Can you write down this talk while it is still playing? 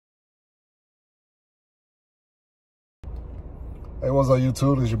Hey, what's up,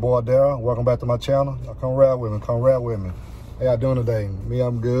 YouTube? It's your boy, Adaryl. Welcome back to my channel. Y'all come ride with me. Come ride with me. How y'all doing today? Me,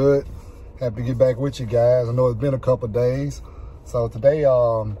 I'm good. Happy to get back with you guys. I know it's been a couple days. So today,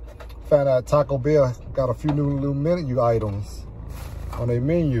 found out Taco Bell got a few new little menu items on their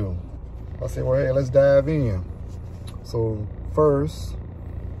menu. I said, well, hey, let's dive in. So first,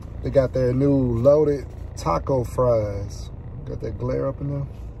 they got their new loaded taco fries. Got that glare up in there.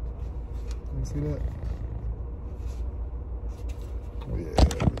 You see that? Oh, yeah,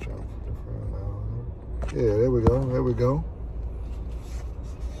 there we go, there we go.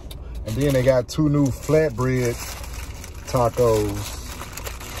 And then they got two new flatbread tacos.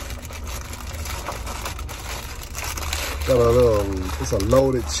 Got it's a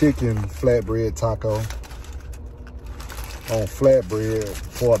loaded chicken flatbread taco on flatbread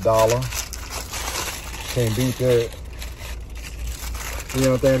for $1. Can't beat that. You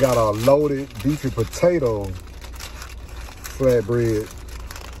know what I'm saying? Got a loaded beefy potato flatbread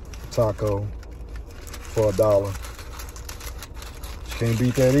taco for $1. Can't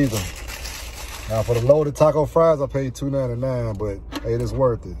beat that either. Now for the loaded taco fries, I paid $2.99, but hey, it's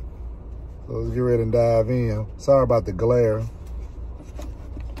worth it. So let's get ready and dive in. Sorry about the glare.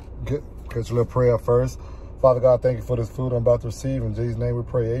 Catch a little prayer first. Father God, thank you for this food I'm about to receive. In Jesus' name we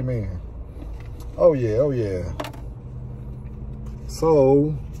pray, amen. Oh yeah, oh yeah.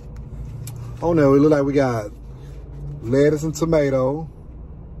 So, on there, it look like we got lettuce and tomato,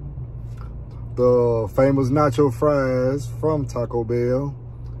 the famous nacho fries from Taco Bell,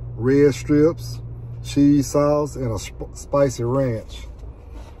 red strips, cheese sauce, and a spicy ranch.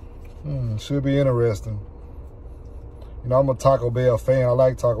 Should be interesting. You know, I'm a Taco Bell fan. I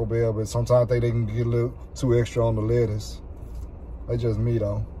like Taco Bell, but sometimes I think they can get a little too extra on the lettuce. That's just me,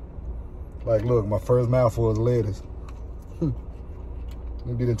 though. Like, look, my first mouthful is lettuce. Let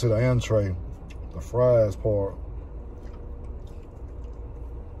me get into the entree, the fries part.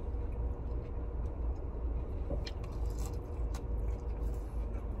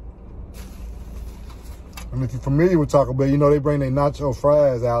 I mean, if you're familiar with Taco Bell, you know they bring their nacho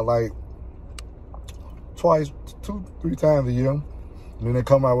fries out like twice, 2-3 times a year. And then they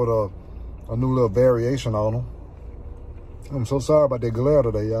come out with a new little variation on them. I'm so sorry about that glare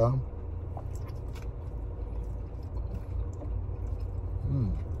today, y'all.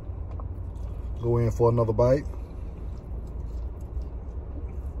 Go in for another bite.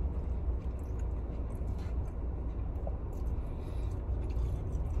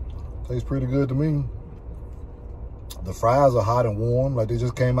 Tastes pretty good to me. The fries are hot and warm, like they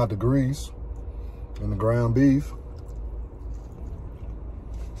just came out the grease. And the ground beef.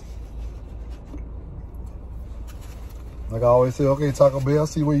 Like I always say, okay, Taco Bell,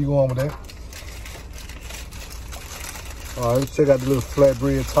 see where you going with that. All right, let's check out the little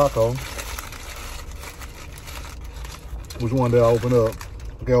flatbread taco. Which one did I open up?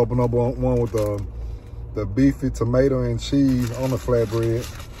 Okay, I open up one with the beefy tomato and cheese on the flatbread.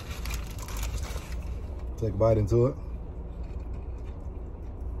 Take a bite into it.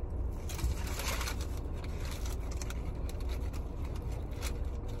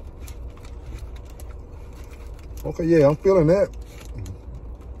 Okay, yeah, I'm feeling that.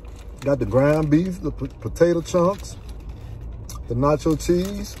 Got the ground beef, the potato chunks, the nacho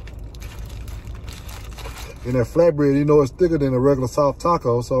cheese. And that flatbread, you know, it's thicker than a regular soft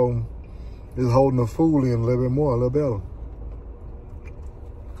taco, so it's holding the food in a little bit more, a little better.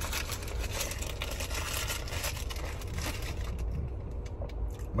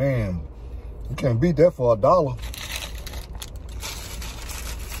 Man, you can't beat that for $1.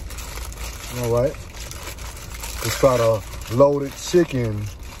 All right, let's try the loaded chicken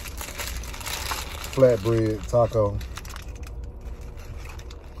flatbread taco.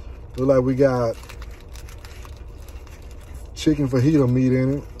 Look like we got chicken fajita meat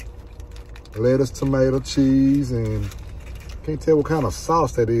in it, lettuce, tomato, cheese, and can't tell what kind of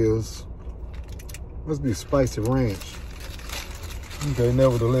sauce that is. Must be spicy ranch. Okay,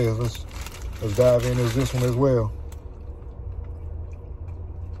 nevertheless, let's dive into this one as well.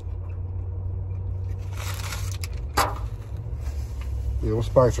 Yeah, with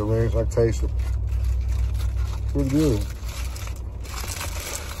spicy ranch, I taste it. Pretty good.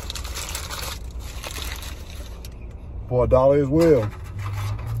 For $1 as well.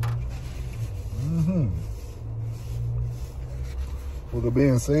 With it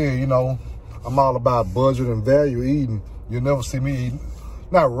being said, you know, I'm all about budget and value eating. You'll never see me eat,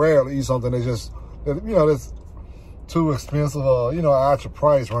 not rarely eat something that's just, you know, that's too expensive or, you know, out your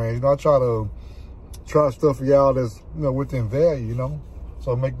price range. You know, I try stuff for y'all that's, you know, within value, you know.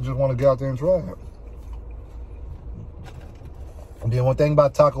 So make you just want to get out there and try it. And then one thing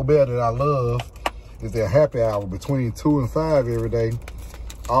about Taco Bell that I love is their happy hour between 2 and 5 every day.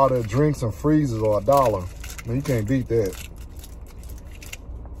 All their drinks and freezers are $1. Man, you can't beat that.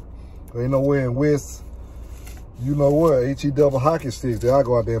 There ain't nowhere in West, you know what, HE double hockey sticks that I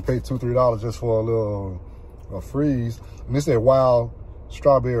go out there and pay $2, $3 just for a little freeze. And this is that wild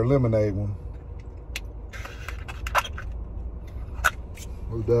strawberry lemonade one.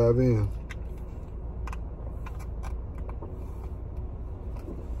 Let's dive in.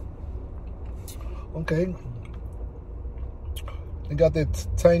 Okay. It got that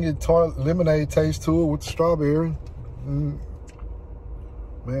tangy tart lemonade taste to it with the strawberry. Man,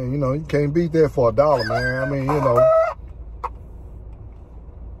 you know, you can't beat that for $1, man. I mean, you know,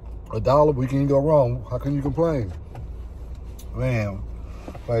 $1, we can't go wrong. How can you complain? Man,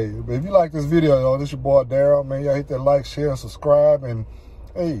 hey, if you like this video, y'all, this your boy Daryl, man. Y'all hit that like, share, and subscribe. And,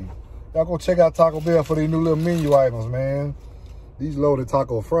 hey, y'all go check out Taco Bell for these new little menu items, man. These loaded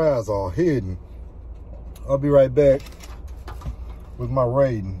taco fries are hidden. I'll be right back with my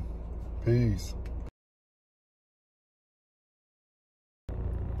rating. Peace.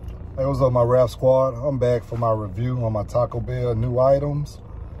 Hey, what's up, my rap squad? I'm back for my review on my Taco Bell new items.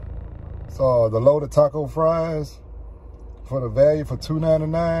 So the loaded taco fries for the value for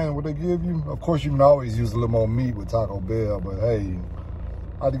 $2.99, what they give you? Of course, you can always use a little more meat with Taco Bell, but hey,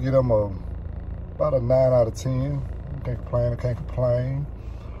 I had to give them about a 9 out of 10. Can't complain, I can't complain.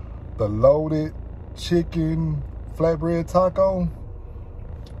 The loaded chicken flatbread taco,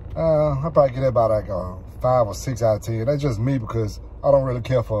 I probably get that about like a 5 or 6 out of 10. That's just me because I don't really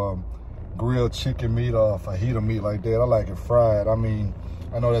care for grilled chicken meat or fajita meat like that. I like it fried. I mean,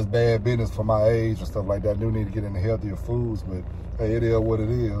 I know that's bad business for my age and stuff like that. I do need to get into healthier foods, but hey, it is what it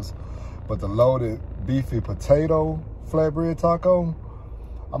is. But the loaded beefy potato flatbread taco,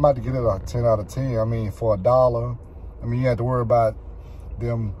 I'm about to get it a 10 out of 10. I mean, for $1, I mean, you have to worry about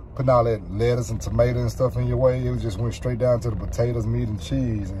them putting all that lettuce and tomato and stuff in your way. It just went straight down to the potatoes, meat, and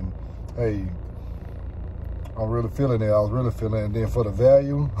cheese. And hey, I'm really feeling it. I was really feeling it. And then for the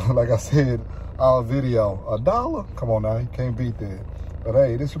value, like I said, our video, $1? Come on now, you can't beat that. But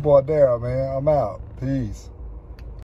hey, this your boy Daryl, man. I'm out. Peace.